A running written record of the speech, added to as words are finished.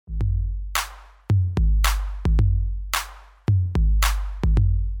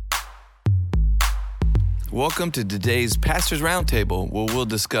Welcome to today's Pastor's Roundtable, where we'll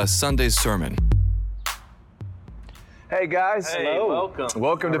discuss Sunday's sermon. Hey guys. Hey, welcome.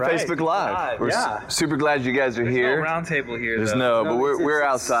 Welcome to Facebook Live. We're super glad you guys are here. There's no round table here. There's but we're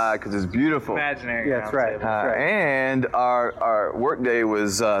outside because it's beautiful. Imaginary. Yeah, that's right. And our work day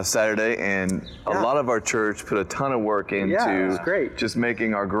was Saturday, and a lot of our church put a ton of work into just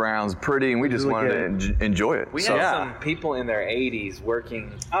making our grounds pretty, and we just wanted to enjoy it. We had some people in their 80s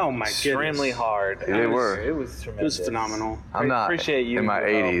working extremely hard. They were. It was tremendous. It was phenomenal. I'm not appreciate you in my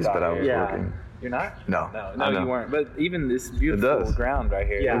 80s, but I was working. You're not? No, you weren't. But even this beautiful ground right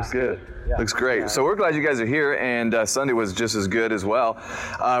here. Yeah. Looks good. Yeah. Looks great. Yeah. So we're glad you guys are here, and Sunday was just as good as well.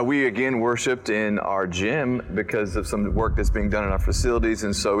 We again worshiped in our gym because of some work that's being done in our facilities,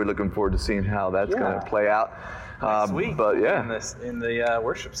 and so we're looking forward to seeing how that's going to play out. Next week, but in the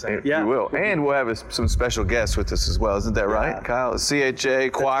worship center. You will. And we'll have some special guests with us as well. Isn't that right, Kyle? CHA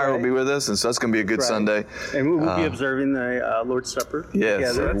choir will be with us, and so that's going to be a good Sunday. And we'll be observing the Lord's Supper.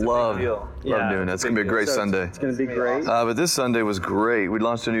 Yes, love doing that. It's going to be a great Sunday. It's going to be great. But this Sunday was great. We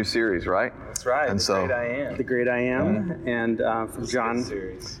launched a new series, right? That's right. And The Great I Am. The Great I Am. And from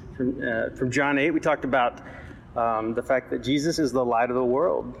John 8, we talked about the fact that Jesus is the light of the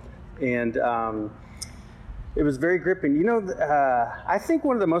world. And it was very gripping. You know, I think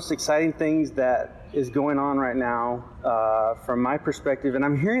one of the most exciting things that is going on right now, from my perspective, and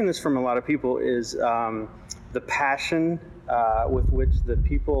I'm hearing this from a lot of people, is the passion with which the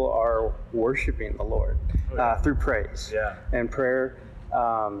people are worshiping the Lord through praise and prayer.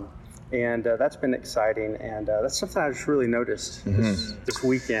 And that's been exciting, and that's something I just really noticed this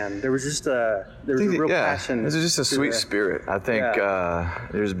weekend. There was just a real passion. There's just a sweet spirit. I think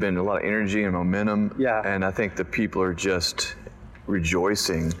there's been a lot of energy and momentum, and I think the people are just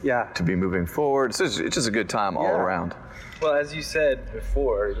rejoicing to be moving forward. It's just a good time all around. Well, as you said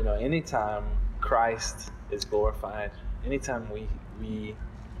before, you know, anytime Christ is glorified, anytime we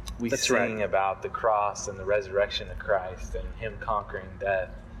sing about the cross and the resurrection of Christ and Him conquering death,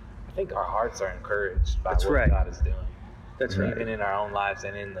 I think our hearts are encouraged by what God is doing. That's right. Even in our own lives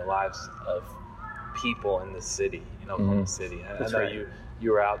and in the lives of people in the city, Oklahoma City. I know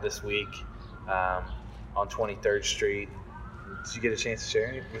you were out this week on 23rd Street. Did you get a chance to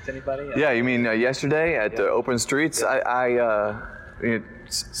share with anybody? Yeah, you mean yesterday at the Open Streets? I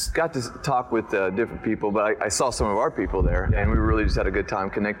got to talk with different people, but I saw some of our people there, and we really just had a good time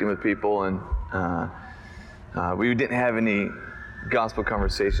connecting with people, and we didn't have any gospel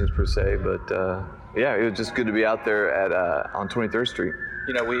conversations per se, but it was just good to be out there at on 23rd Street.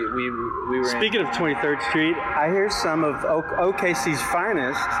 You know, we were. Speaking of 23rd Street, I hear some of OKC's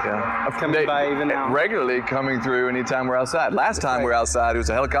finest coming by even now. Regularly coming through anytime we're outside. Last time we were outside, it was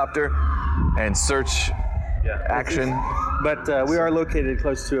a helicopter and search action. But we are located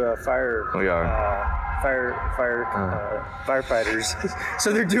close to a fire. We are. Firefighters.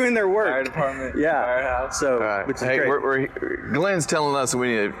 So they're doing their work. Fire department. Firehouse. So, which is great. Glenn's telling us we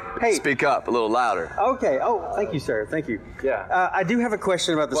need to speak up a little louder. Okay. Oh, thank you, sir. Thank you. Yeah. I do have a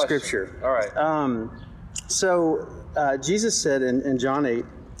question about the scripture. All right. So Jesus said in John 8,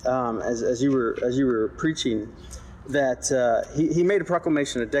 as you were preaching, that he made a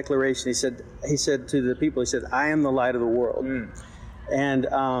proclamation, a declaration. He said to the people, I am the light of the world. And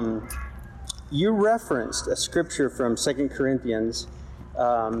you referenced a scripture from 2 Corinthians,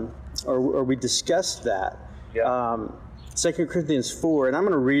 or we discussed that. 2 Corinthians 4, and I'm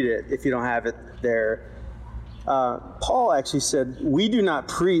going to read it if you don't have it there. Paul actually said, "We do not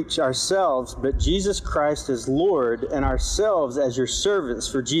preach ourselves, but Jesus Christ as Lord, and ourselves as your servants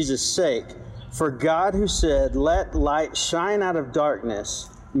for Jesus' sake. For God, who said, 'Let light shine out of darkness,'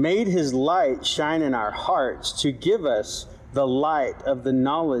 made His light shine in our hearts to give us the light of the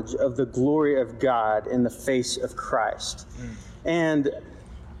knowledge of the glory of God in the face of Christ." And,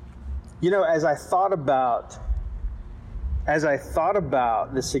 you know, as I thought about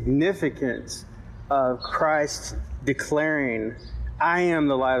the significance of Christ declaring, "I am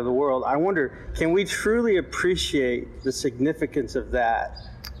the light of the world," I wonder, can we truly appreciate the significance of that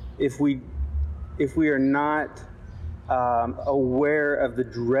if we are not aware of the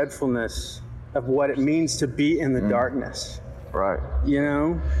dreadfulness of what it means to be in the darkness? Right. You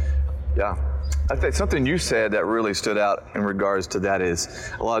know? Yeah. I think something you said that really stood out in regards to that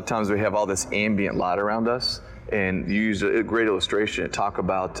is a lot of times we have all this ambient light around us, and you use a great illustration to talk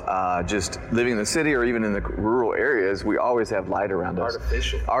about just living in the city or even in the rural areas. We always have light around us.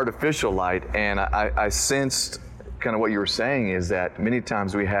 Artificial light. And I sensed kind of what you were saying is that many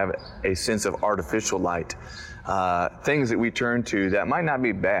times we have a sense of artificial light. Things that we turn to that might not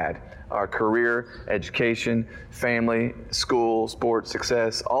be bad. Our career, education, family, school, sports,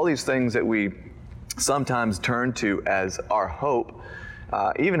 success, all these things that we sometimes turn to as our hope,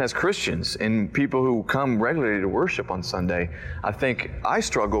 even as Christians and people who come regularly to worship on Sunday. I think I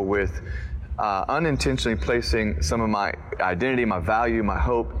struggle with unintentionally placing some of my identity, my value, my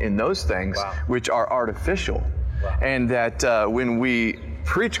hope in those things, which are artificial. And that when we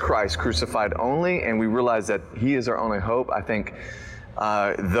preach Christ crucified only and we realize that He is our only hope, I think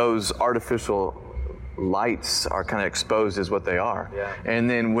those artificial lights are kind of exposed as what they are. Yeah. And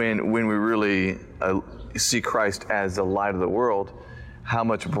then when we really see Christ as the light of the world, how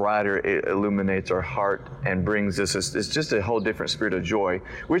much brighter it illuminates our heart and brings us, it's just a whole different spirit of joy,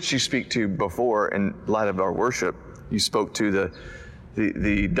 which you speak to before in light of our worship. You spoke to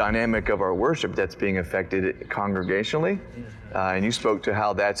the dynamic of our worship that's being affected congregationally, and you spoke to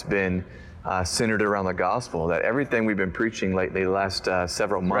how that's been centered around the gospel, that everything we've been preaching lately, the last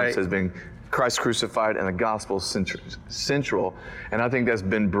several months, has been Christ crucified and the gospel central, and I think that's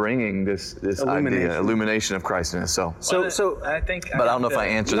been bringing this illumination of Christ in us. So I think, but I don't know if I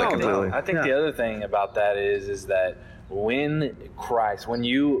answered that completely. I think the other thing about that is that when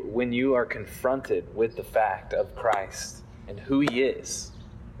you are confronted with the fact of Christ and who He is,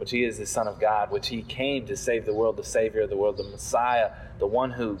 which He is the Son of God, which He came to save the world, the Savior of the world, the Messiah, the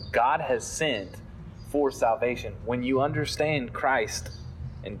one who God has sent for salvation. When you understand Christ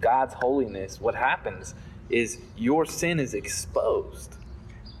and God's holiness, what happens is your sin is exposed.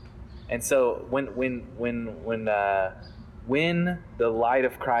 And so when the light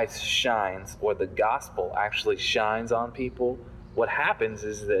of Christ shines, or the gospel actually shines on people, what happens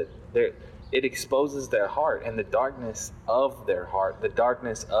is that it exposes their heart and the darkness of their heart, the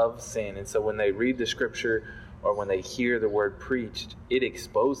darkness of sin. And so when they read the scripture or when they hear the word preached, it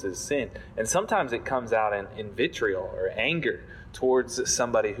exposes sin. And sometimes it comes out in vitriol or anger towards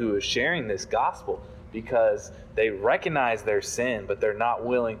somebody who is sharing this gospel, because they recognize their sin, but they're not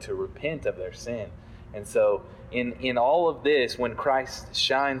willing to repent of their sin. And so in all of this, when Christ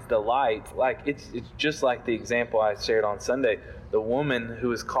shines the light, like it's just like the example I shared on Sunday, the woman who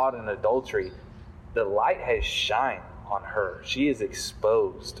was caught in adultery, the light has shined on her. She is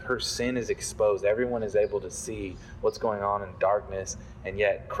exposed. Her sin is exposed. Everyone is able to see what's going on in darkness, and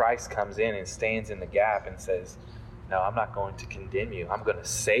yet Christ comes in and stands in the gap and says, no, I'm not going to condemn you. I'm going to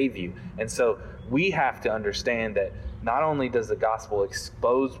save you. And so we have to understand that not only does the gospel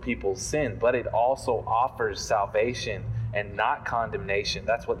expose people's sin, but it also offers salvation and not condemnation.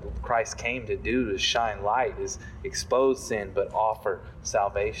 That's what Christ came to do, to shine light, is expose sin, but offer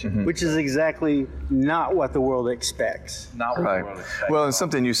salvation. Mm-hmm. Which is exactly not what the world expects. Not what the world expects. Well, and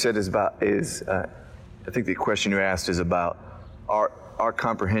something you said I think the question you asked is about our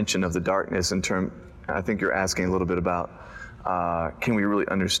comprehension of the darkness in terms. I think you're asking a little bit about can we really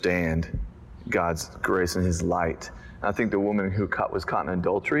understand God's grace and His light? And I think the woman who was caught in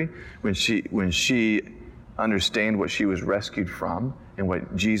adultery, when she understand what she was rescued from and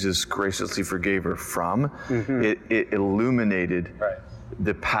what Jesus graciously forgave her from, it illuminated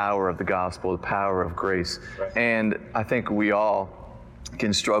the power of the gospel, the power of grace. Right. And I think we all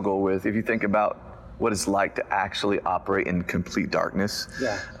can struggle with, if you think about what it's like to actually operate in complete darkness.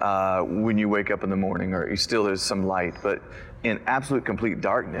 Yeah. When you wake up in the morning, or there's some light, but in absolute complete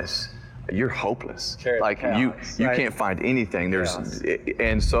darkness, you're hopeless. Like chaos, you can't find anything.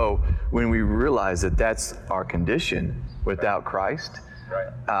 And so when we realize that that's our condition without Christ,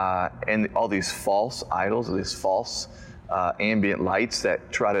 and all these false idols, or these false ambient lights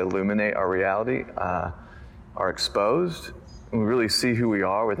that try to illuminate our reality are exposed, and we really see who we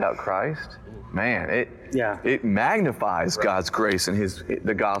are without Christ, man, it magnifies God's grace and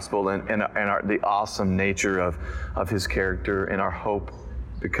the gospel and the awesome nature of His character and our hope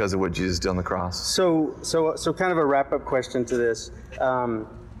because of what Jesus did on the cross. So kind of a wrap-up question to this.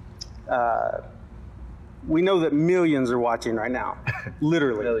 We know that millions are watching right now,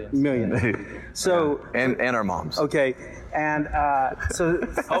 literally millions. So and our moms. Okay, and so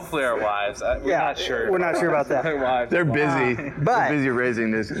hopefully our wives. We're not sure. We're not sure about that. Our wives. They're busy. They're busy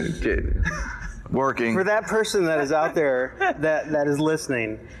raising this kid, working. For that person that is out there that is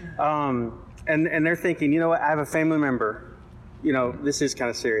listening, and they're thinking, you know what? I have a family member. You know, this is kind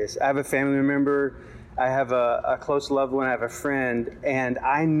of serious. I have a family member. I have a close loved one. I have a friend, and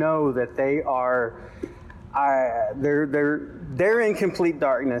I know that they are. They're in complete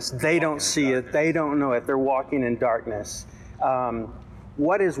darkness. They don't see it. They don't know it. They're walking in darkness.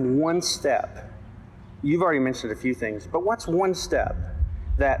 What is one step? You've already mentioned a few things, but what's one step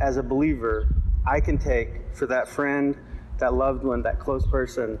that, as a believer, I can take for that friend, that loved one, that close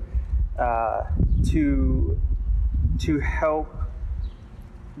person, to help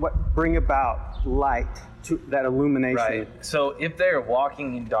bring about light, to that illumination? Right. So if they're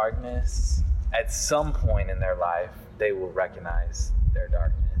walking in darkness, at some point in their life, they will recognize their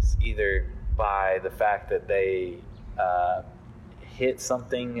darkness, either by the fact that they hit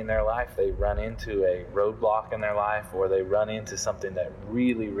something in their life, they run into a roadblock in their life, or they run into something that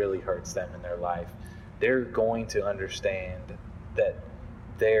really, really hurts them in their life. They're going to understand that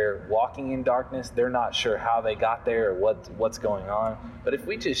they're walking in darkness. They're not sure how they got there or what's going on. But if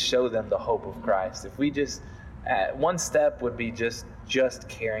we just show them the hope of Christ, if we just, one step would be just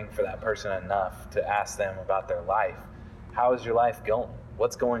caring for that person enough to ask them about their life. How is your life going?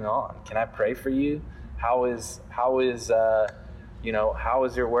 What's going on? Can I pray for you? How is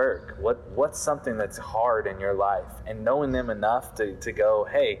your work? What's something that's hard in your life? And knowing them enough to go,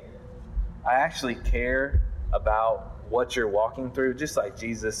 hey, I actually care about what you're walking through, just like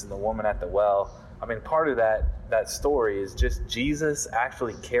Jesus and the woman at the well. I mean, part of that story is just Jesus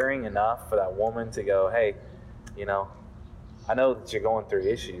actually caring enough for that woman to go, hey, I know that you're going through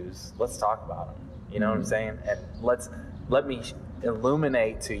issues. Let's talk about them. You know what I'm saying? And let me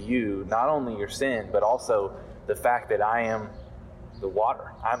illuminate to you not only your sin, but also the fact that I am the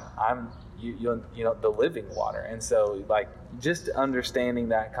water. I'm the living water. And so, like, just understanding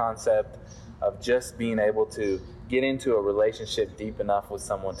that concept of just being able to get into a relationship deep enough with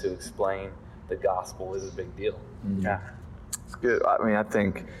someone to explain the gospel is a big deal. Yeah, it's good. I mean, I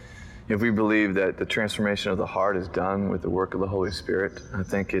think if we believe that the transformation of the heart is done with the work of the Holy Spirit, I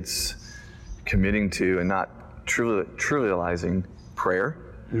think it's committing to and not trivializing prayer.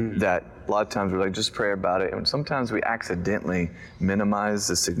 That a lot of times we're like, just pray about it. And sometimes we accidentally minimize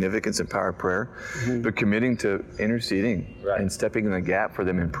the significance and power of prayer. But committing to interceding and stepping in the gap for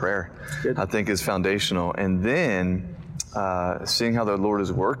them in prayer, I think is foundational. And then seeing how the Lord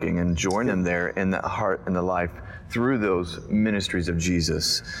is working and join them there in the heart and the life through those ministries of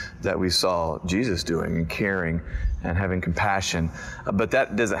Jesus that we saw Jesus doing and caring and having compassion. But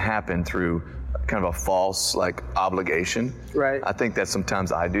that doesn't happen through kind of a false obligation. Right. I think that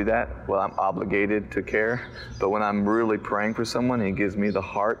sometimes I do that. Well, I'm obligated to care. But when I'm really praying for someone and He gives me the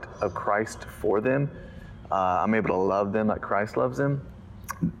heart of Christ for them, I'm able to love them like Christ loves them.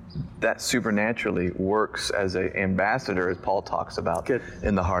 That supernaturally works as an ambassador, as Paul talks about,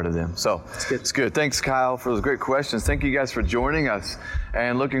 in the heart of them. So it's good. Thanks, Kyle, for those great questions. Thank you guys for joining us,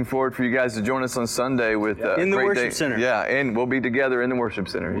 and looking forward for you guys to join us on Sunday with in the worship center. Yeah, and we'll be together in the worship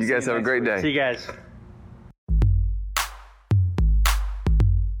center. You guys have a great day. See you guys.